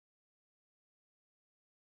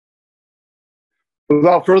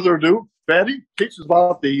Without further ado, Fatty, teach us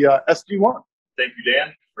about the SD1. Thank you,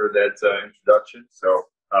 Dan, for that introduction. So,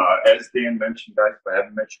 as Dan mentioned, guys, if I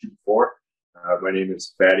haven't met you before, my name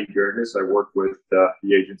is Fatty Gerges. I work with the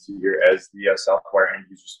agency here as the Southwire End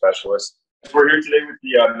User Specialist. We're here today with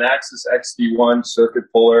the Maxxis XD1 Circuit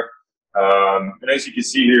Puller. And as you can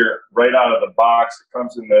see here, right out of the box, it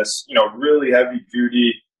comes in this, really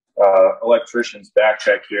heavy-duty electrician's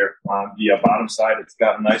backpack here. On the bottom side, it's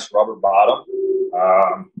got a nice rubber bottom.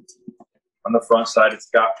 On the front side, it's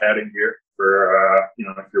got padding here for,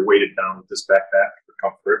 if you're weighted down with this backpack for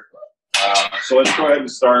comfort. So let's go ahead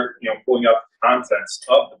and start, pulling up the contents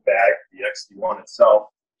of the bag, the XD1 itself.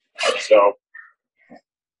 So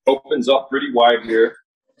opens up pretty wide here.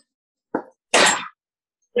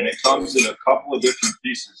 And it comes in a couple of different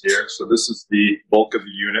pieces here. So this is the bulk of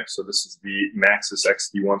the unit. So this is the Maxxis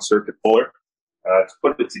XD1 Circuit Puller. To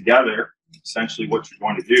put it together, essentially what you're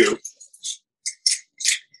going to do,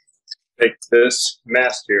 take this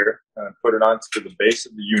mast here and put it onto the base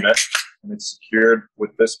of the unit. And it's secured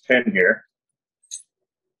with this pin here.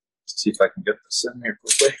 Let's see if I can get this in here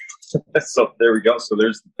quickly. So there we go. So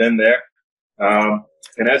there's the pin there.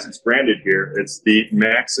 And as it's branded here, it's the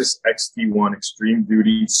Maxxis XD1 Extreme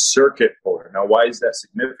Duty Circuit Puller. Now, why is that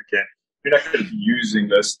significant? You're not going to be using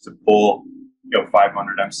this to pull,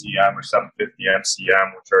 500 MCM or 750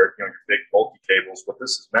 MCM, which are, your big bulky cables. What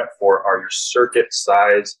this is meant for are your circuit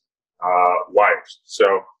size wires.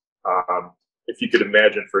 So, if you could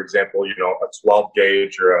imagine, for example, a 12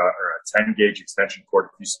 gauge or a 10 gauge extension cord,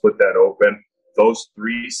 if you split that open, those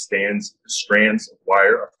three strands of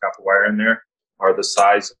wire, of copper wire in there, are the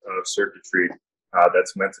size of circuitry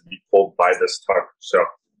that's meant to be pulled by this tugger. So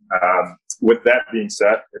with that being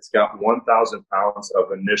said, it's got 1,000 pounds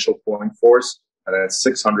of initial pulling force, and then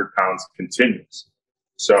 600 pounds continuous.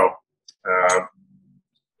 So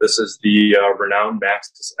this is the renowned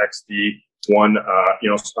Maxxis XD1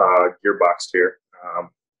 gearbox here.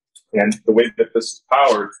 And the way that this is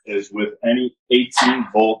powered is with any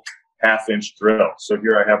 18-volt half-inch drill. So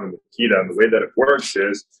here I have a Makita, and the way that it works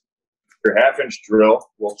is your half-inch drill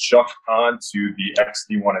will chuck onto the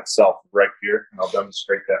XD1 itself right here, and I'll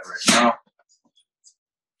demonstrate that right now.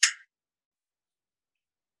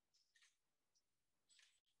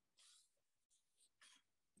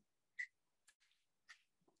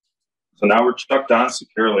 So now we're chucked on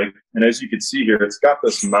securely, and as you can see here, it's got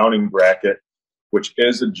this mounting bracket, which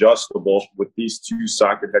is adjustable with these two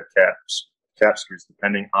socket head cap screws,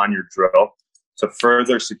 depending on your drill. To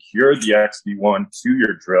further secure the XD1 to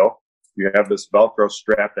your drill, you have this Velcro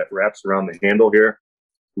strap that wraps around the handle here,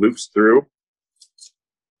 loops through.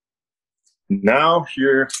 Now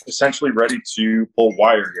you're essentially ready to pull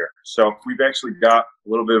wire here. So we've actually got a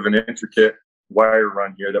little bit of an intricate wire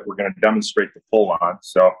run here that we're going to demonstrate the pull on.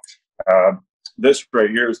 So this right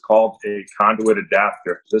here is called a conduit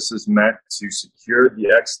adapter. This is meant to secure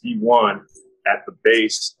the XD1 at the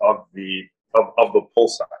base of the pull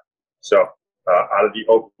side. So out of the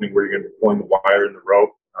opening where you're going to be pulling the wire and the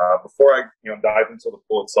rope. Before I dive into the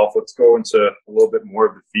pull itself, let's go into a little bit more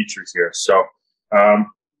of the features here. So,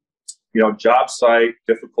 job site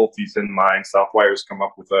difficulties in mind, Southwire's come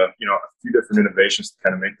up with a few different innovations to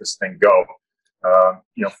kind of make this thing go.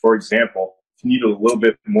 For example, if you need a little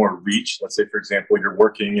bit more reach, let's say, for example, you're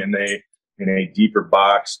working in a deeper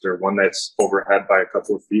box or one that's overhead by a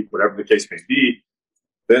couple of feet, whatever the case may be,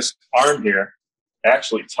 this arm here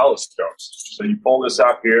actually telescopes. So you pull this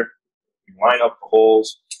out here, you line up the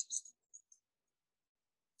holes.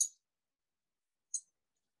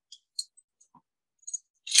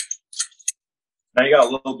 Now you got a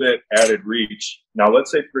little bit added reach. Now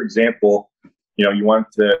let's say, for example, you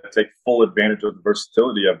want to take full advantage of the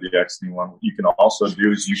versatility of the XD1. What you can also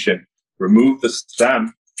do is you can remove the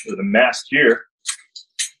stem or the mast here,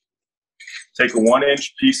 take a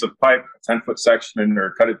 1-inch piece of pipe, a 10-foot section,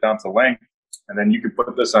 or cut it down to length, and then you can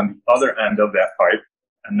put this on the other end of that pipe.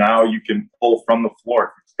 And now you can pull from the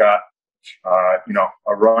floor. If it's got,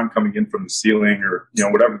 a run coming in from the ceiling or,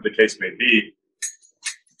 whatever the case may be,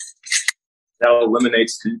 that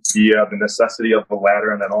eliminates the necessity of the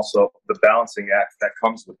ladder, and then also the balancing act that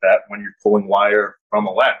comes with that when you're pulling wire from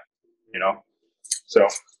a ladder, So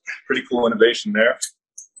pretty cool innovation there.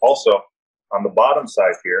 Also, on the bottom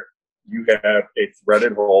side here, you have a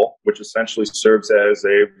threaded hole, which essentially serves as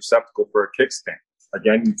a receptacle for a kickstand.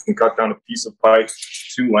 Again, you can cut down a piece of pipe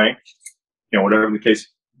to length, whatever the case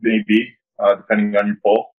may be, depending on your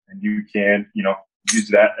pull, and you can, use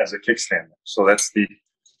that as a kickstand. So that's the,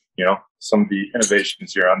 some of the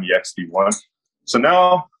innovations here on the XD1. So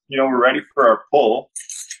now, we're ready for our pull.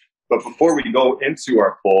 But before we go into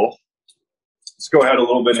our pull, let's go ahead a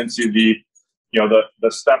little bit into the,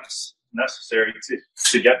 the steps necessary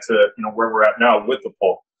to get to, where we're at now with the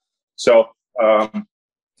pull. So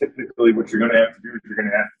typically what you're going to have to do is you're going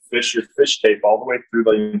to have to fish your fish tape all the way through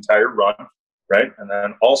the entire run, right? And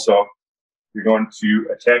then also you're going to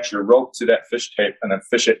attach your rope to that fish tape and then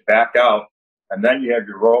fish it back out. And then you have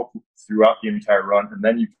your rope throughout the entire run, and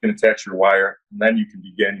then you can attach your wire, and then you can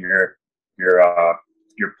begin your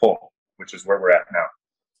pull, which is where we're at now.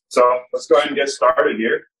 So let's go ahead and get started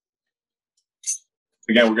here.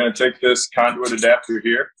 Again, we're going to take this conduit adapter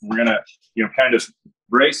here. We're going to, kind of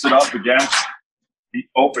brace it up against the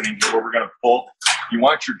opening here where we're going to pull. You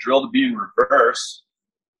want your drill to be in reverse.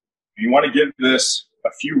 You want to give this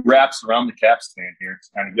a few wraps around the capstan here to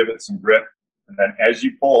kind of give it some grip. And then as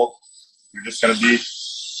you pull, you're just going to be,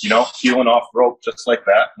 peeling off rope just like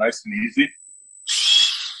that, nice and easy.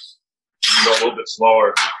 You go a little bit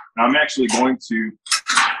slower. Now I'm actually going to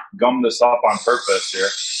gum this up on purpose here.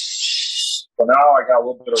 So now I got a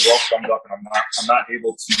little bit of rope gummed up, and I'm not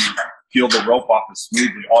able to peel the rope off as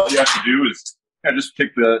smoothly. All you have to do is just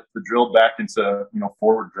kick the drill back into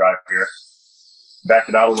forward drive here, back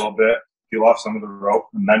it out a little bit, peel off some of the rope,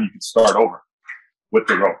 and then you can start over with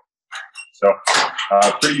the rope. So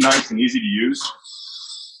pretty nice and easy to use.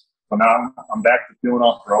 So now I'm back to peeling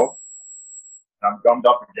off rope. I'm gummed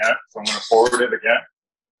up again, so I'm going to forward it again,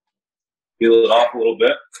 peel it off a little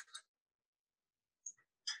bit.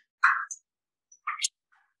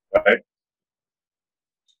 Right.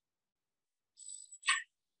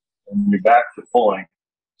 And you're back to pulling.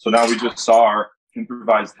 So now we just saw our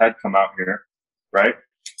improvised head come out here, right?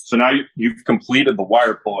 So now you've completed the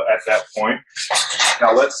wire pull at that point.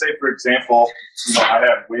 Now let's say, for example, I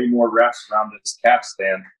have way more wraps around this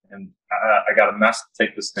capstan, and I got a mess to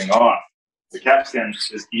take this thing off. The capstan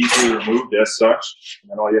is easily removed as such,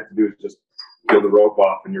 and then all you have to do is just peel the rope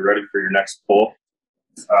off, and you're ready for your next pull.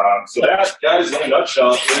 So that, guys, in a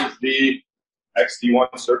nutshell, is the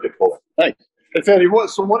XD1 Circuit Puller. Hey, Eddie,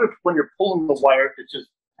 so what if when you're pulling the wire, it just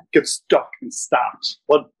gets stuck and stops?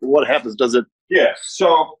 What happens? Does it? Yeah,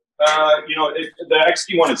 so, the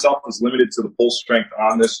XD1 itself is limited to the pull strength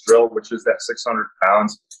on this drill, which is that 600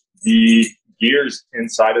 pounds. The gears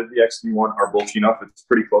inside of the XD1 are bulky enough. It's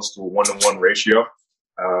pretty close to a 1-to-1 ratio.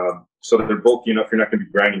 So that they're bulky enough, you're not going to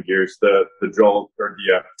be grinding gears. The drill or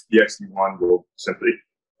the XD1 will simply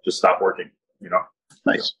just stop working,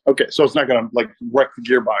 Nice. Okay, so it's not going to wreck the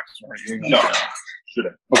gearbox or anything? No,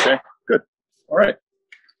 shouldn't. Okay, good. All right.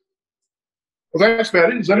 Well, thanks,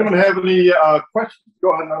 Patty. Does anyone have any questions? Go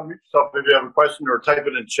ahead and unmute yourself if you have a question, or type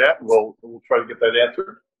it in chat, and we'll try to get that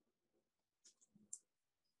answered.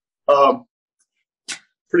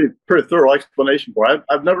 Pretty thorough explanation for it.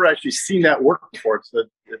 I've never actually seen that work before. It's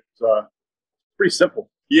pretty simple.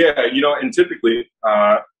 Yeah, and typically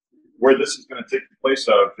where this is going to take the place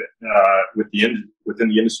of within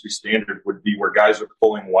the industry standard would be where guys are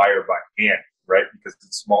pulling wire by hand, right? Because it's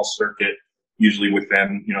a small circuit, usually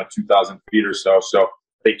within 2,000 feet or so. So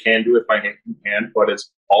they can do it by hand, but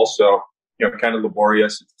it's also kind of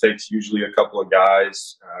laborious. It takes usually a couple of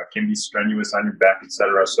guys, can be strenuous on your back,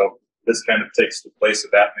 etc. So this kind of takes the place of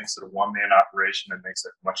that, makes it a one-man operation, and makes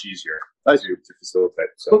it much easier to facilitate.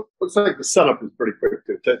 So looks like the setup is pretty quick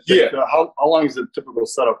too. Yeah. How long is the typical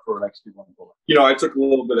setup for an XD1 puller? I took a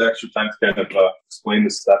little bit of extra time to kind of explain the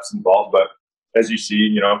steps involved, but as you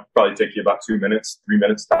see, probably take you about 2 minutes, 3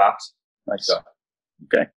 minutes tops. Nice. So.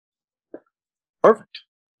 Okay. Perfect.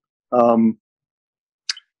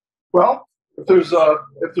 Well, if there's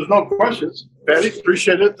no questions, Patty,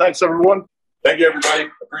 appreciate it. Thanks, everyone. Thank you, everybody.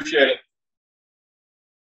 Appreciate it.